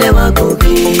 ene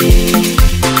magogi.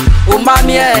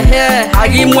 Umami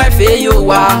hagi mwefe yo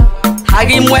wa.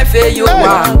 Hagi mwefe yo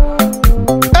wa.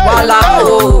 Wala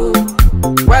o.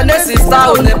 When the sister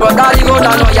o ne brother you go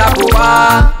na no ya bo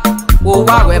wa. O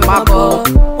wa we mabo.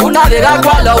 Una de ga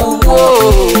kwa lo wo.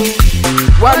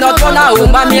 When no tona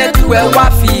umami tu we wa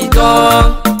fi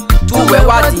don. Tu we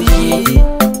wa di.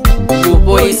 O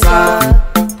boisa.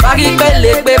 Bagi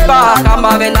pele pe pa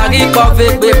kama venari ko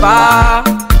ve pe pa.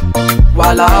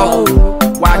 Wala o.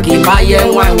 Waki maye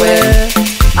wewe.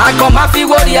 Agbo ma fi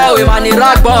wori e o imani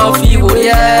ragbo fi wori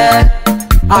e.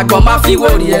 Agbo ma fi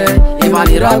wori e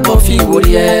imani ragbo fi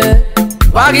wori e.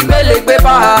 Waki pele pe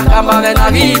pa kama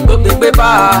venari ko pe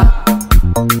pa.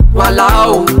 Wala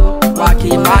o.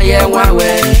 Waki maye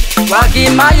wewe. Waki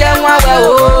maye wewe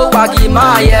o. Waki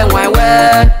maye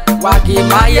wewe. Waki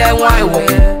maye wewe.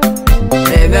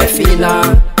 Eve fina.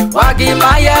 Waki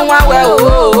maye wewe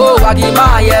o. Waki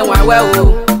maye wewe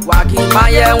o. Waki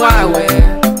maye wewe.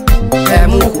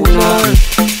 Emukuna.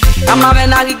 Kama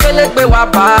venari belegbe wa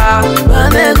ba.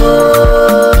 Bamego,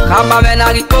 kama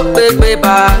venari belegbe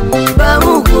ba.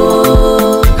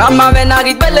 Bamugo, kama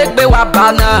venari belegbe wa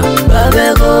bana.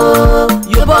 Bamego,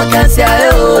 you bokasia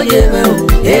o yeme o,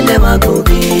 ene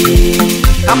magogi.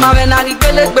 Kama venari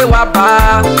belegbe wa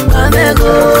ba.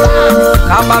 Bamego,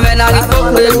 kama venari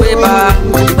belegbe ba.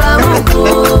 Bamugo,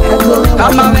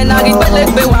 kama venari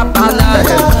belegbe wa bana.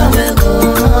 Bamego,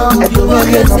 you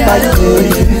bokasia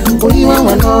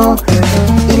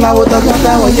boda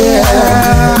kata oye.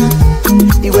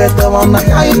 Iwe tomo na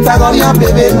ya itago ya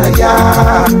bebe na ya.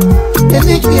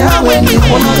 Eni kia weni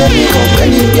kono eni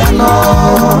weni piano.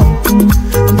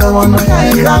 Tomo na ya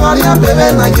itago ya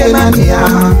bebe na ya nia.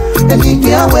 Eni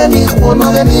kia weni kono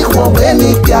weni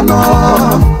piano.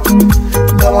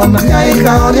 Tomo na ya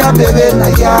itago ya bebe na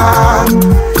ya.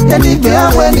 Eni kia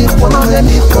weni kono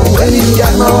weni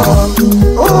piano.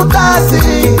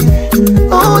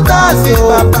 Udasi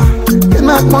papa.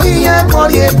 Kena moye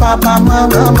moye papa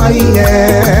mama maye.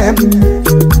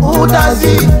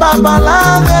 Udasi papa la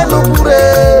gelupure.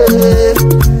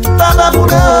 Papa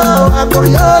pure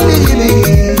akoyo lili.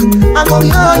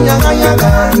 Akoyo nyaga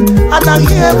nyaga.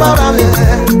 Anagie barame.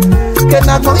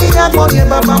 Kena moye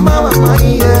papa mama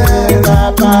maye.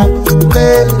 Papa pure.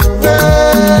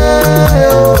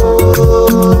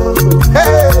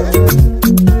 Hey.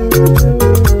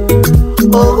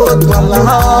 Oh,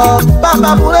 Allah,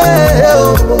 Baba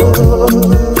Mureo,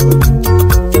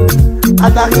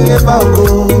 Adaki Bago.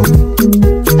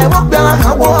 I walk down a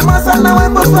Masana, I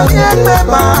was on the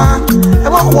Beba. I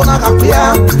walk on a Capia,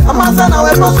 a Masana, I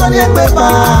was on the Beba.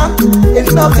 If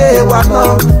no gay, what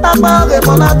no, about the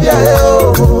Monapia.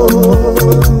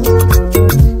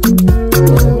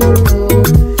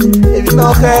 If no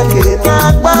gay,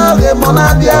 about the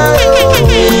Monapia.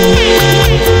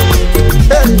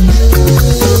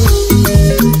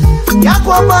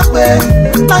 Yakwabe,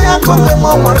 Nayakwe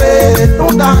Momore,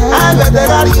 Nunda, I let the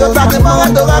radio that the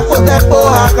Manga put that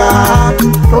Bohaka,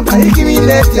 Nunda, he can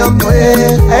let your boy,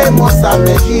 a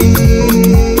Mosambeki.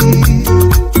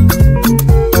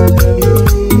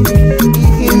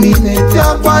 He can let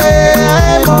your boy, a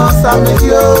Mosambeki.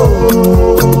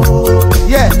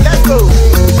 Yeah, let's go.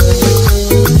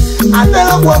 I tell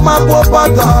you what my boy,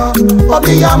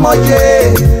 Obi Yamoje.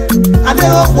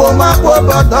 Adéwọ́pọ̀ máa kó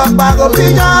bọ̀dọ̀ pàgọ́ bí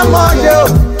yá mọ́ yó.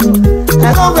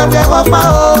 Ẹ̀kọ́ gbẹ̀gbẹ̀ wọ́n pa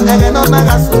ó, ẹ̀rẹ̀ náà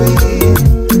náà sọ yìí.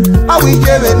 Báwo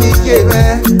ìjẹ́rẹ̀ ní ìjẹ́rẹ̀,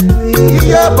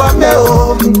 ìyẹ́ bọ̀ mẹ́ o.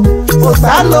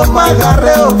 Òsà ló má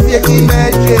gàrẹ́ òfin kí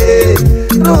mẹ́jẹ̀.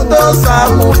 Lóòótọ́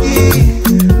sàmú yìí,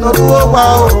 lọ́dún ó wà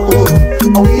ó.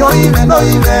 Òyìnbó ìrẹ̀ náà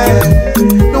ìrẹ̀,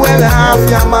 lúwẹ̀rẹ̀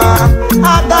àfíàmà.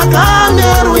 Àtàkà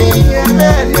mẹ́rù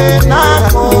ìyẹ̀lẹ̀ náà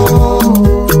kọ́.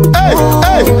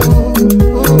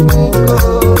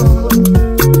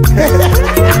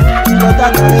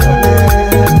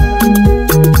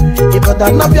 Ibada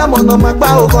no piamo no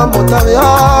magba o como tavio.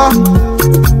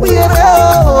 Uyere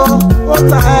o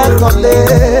ta kole.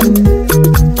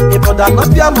 Ibada no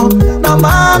piamo no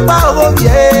magba o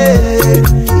vie.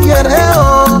 Uyere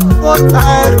o ta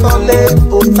kole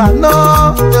o ta no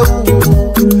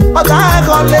o ta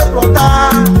kole prota.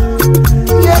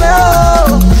 Uyere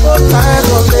o ta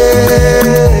kole.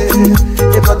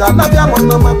 Ibada no piamo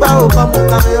no magba o como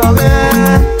tavio.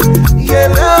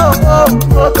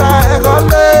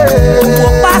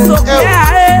 Paso que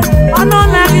ono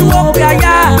na iwo ya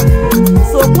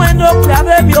so kwendo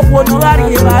krabe bi okwo no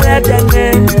ari bare tene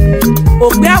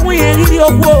ogbe awun eri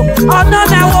okwo ono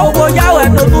na wo ya we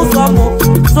no nu somo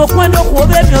so kwendo kwo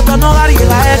be mi oto no ari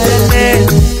bare tene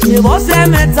ibo se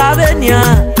meta benia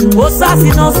o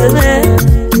sasi no se me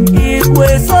ikwe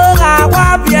so ga wa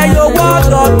bi yo wo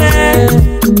do me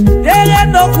dele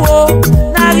no kwo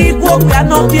na ri kwo ya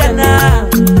no biena.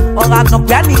 Oga no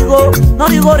pianigo, no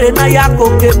digo rena ya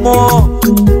kokemo.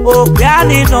 O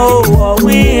pianino, o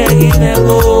we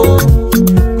eginego.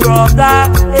 Brother,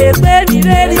 ebe ni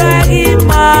radio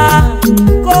egima.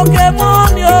 Kokemo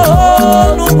yo,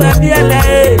 nuwe biele.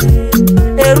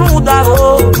 Eruda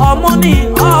go, omoni,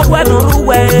 owe no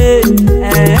ruwe.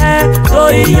 Do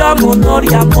iyo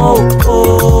monoria mo.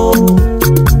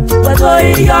 Do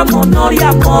iyo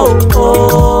monoria mo.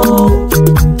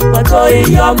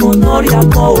 Iyo monoria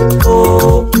mo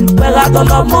pega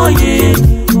todo moyi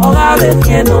oga be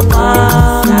tieno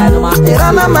ma era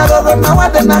na magogo na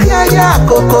wade na ya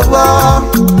kokobo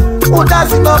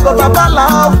udasi no go babala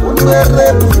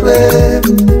unere pure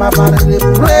baba re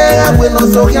pure we no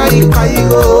so ya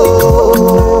ikaigo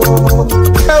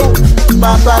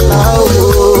babala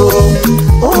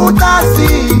udasi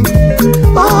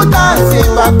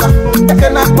papa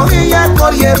ekena koye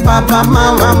koye papa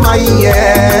mama maye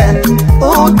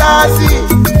udasi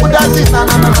na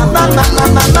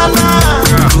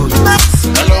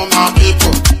hello my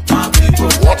people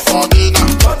what for dinner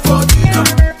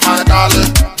my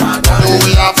darling what do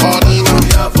we have for dinner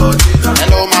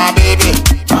hello my baby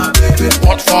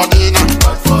what for dinner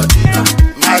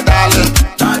my darling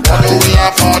what do we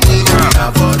have for dinner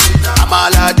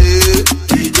amalade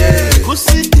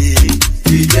kusidi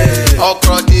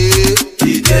okrode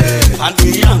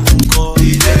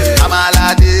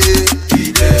amalade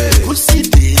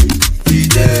kusidi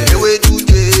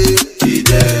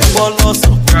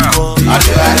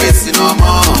Arriba esse no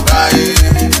mongai.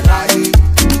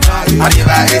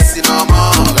 Arriba esse no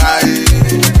mongai.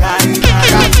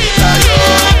 Gatita yo,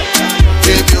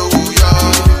 baby uyo.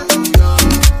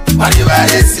 Arriba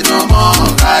esse no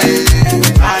mongai.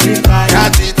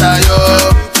 Gatita yo,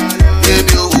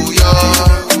 baby uyo.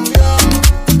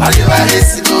 Arriba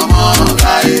esse no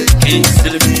mongai. King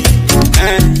Silvi,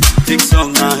 big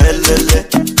song na helele.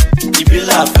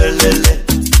 Ibila felele.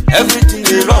 Everything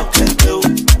they rock and do.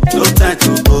 No time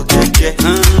to go get.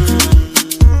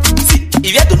 See,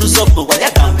 if you don't know what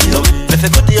you can be, if you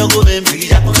go to your home and be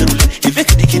a if you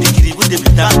kiddy with them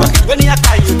down back, when you are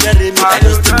tired, you tell me, I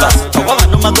just the bus. I want to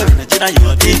know my girl in the dinner, you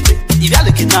are deep. If you are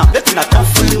looking now, let me not come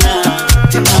for you now.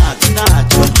 Tina,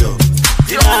 Jojo.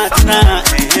 Tina,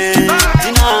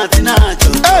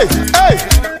 Jojo. Hey. Hey.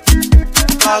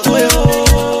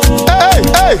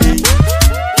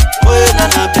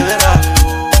 Na bera.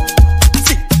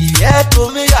 See, if you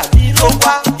told me I need no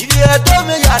one, if you told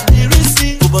me I need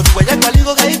receipt, but when you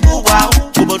go get go wow,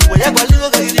 but when you go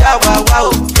get ya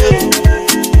wow.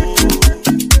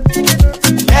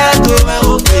 Yeah, to me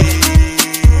okay.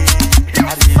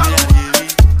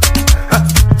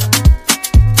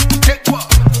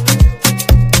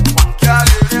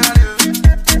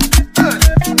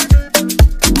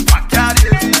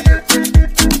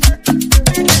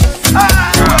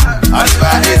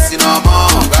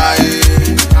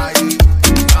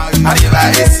 Arriba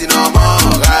esse no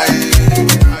mongai.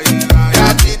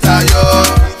 Gatita yo,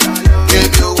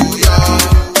 baby uyo.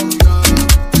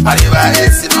 Arriba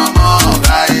esse no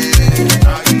mongai.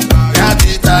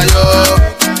 Gatita yo,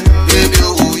 baby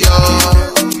uyo.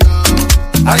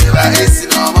 Arriba esse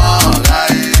no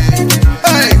mongai.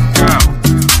 Hey,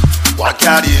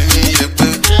 wakari mi yepe,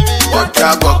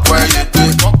 wakago kwa yepe,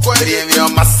 leave your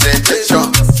message show.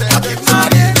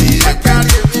 Akimari mi yepe,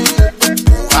 amigo.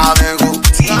 Adolfo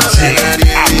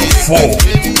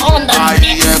on the mix.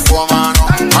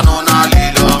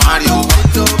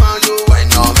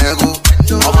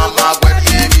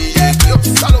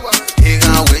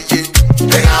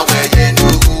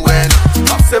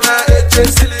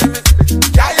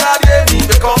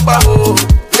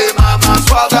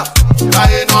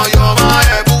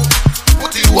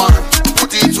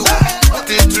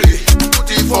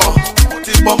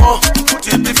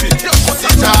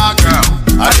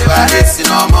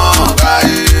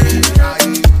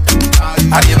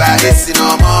 Arriba esse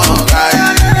no mongai.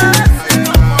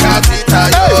 Gatita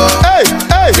yo,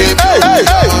 baby uyo.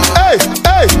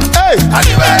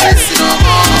 Arriba esse no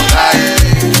mongai.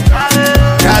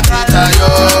 Gatita yo,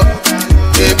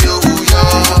 baby uyo.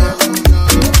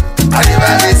 Arriba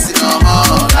esse no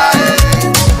mongai.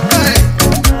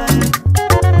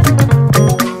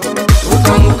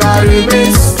 Ukamuka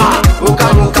remix,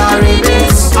 Ukamuka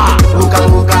remix,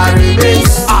 Ukamuka remix.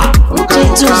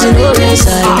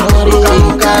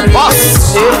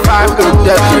 Boss, if I could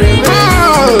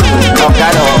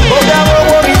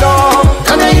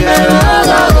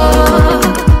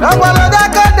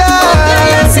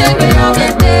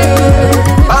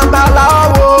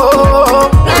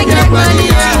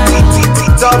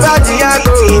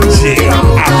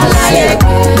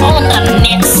on the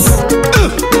mix.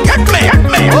 Get me.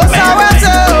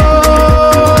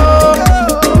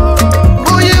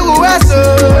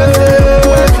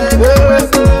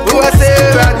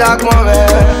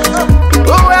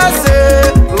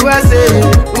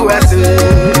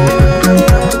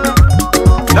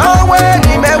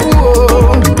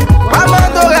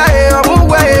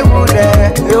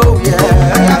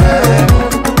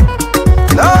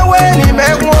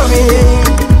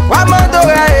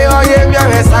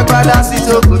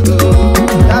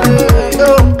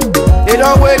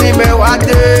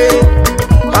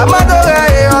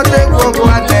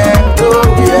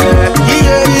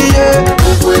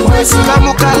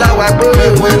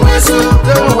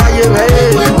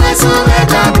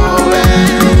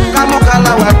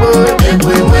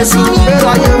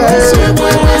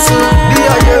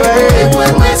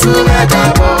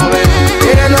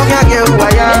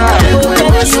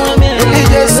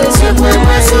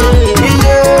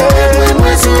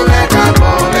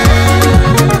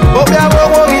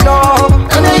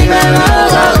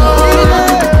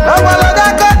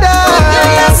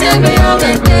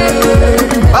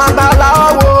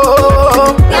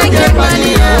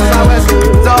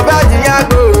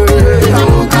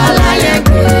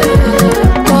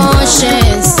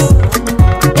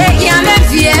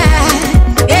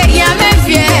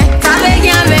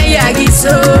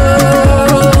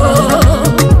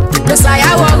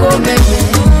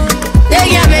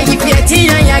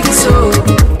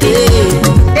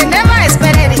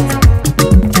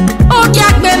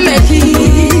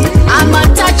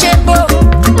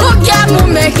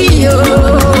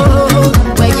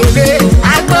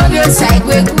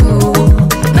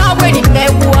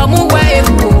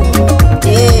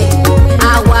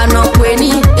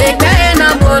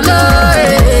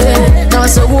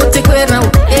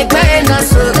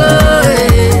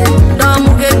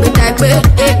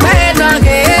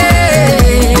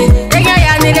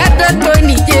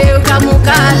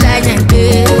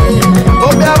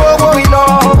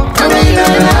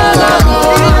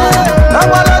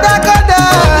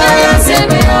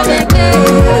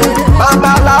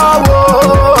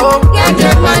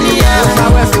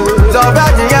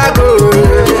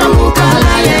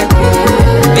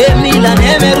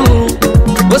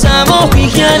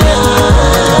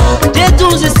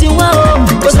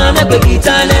 me pe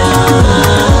kitane.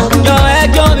 Yo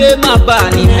ejo be ma ba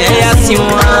ni me ya si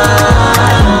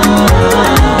wa.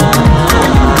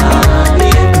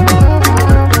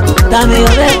 Dame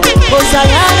ore,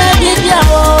 osayana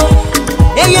didiawo.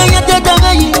 Eye yete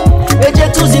dame yi, eje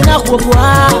tuzi na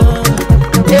kwofwa.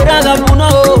 Eraga muno,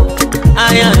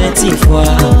 aya metifwa.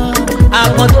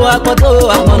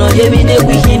 Akoto, akono yemi ne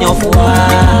wikini ofwa.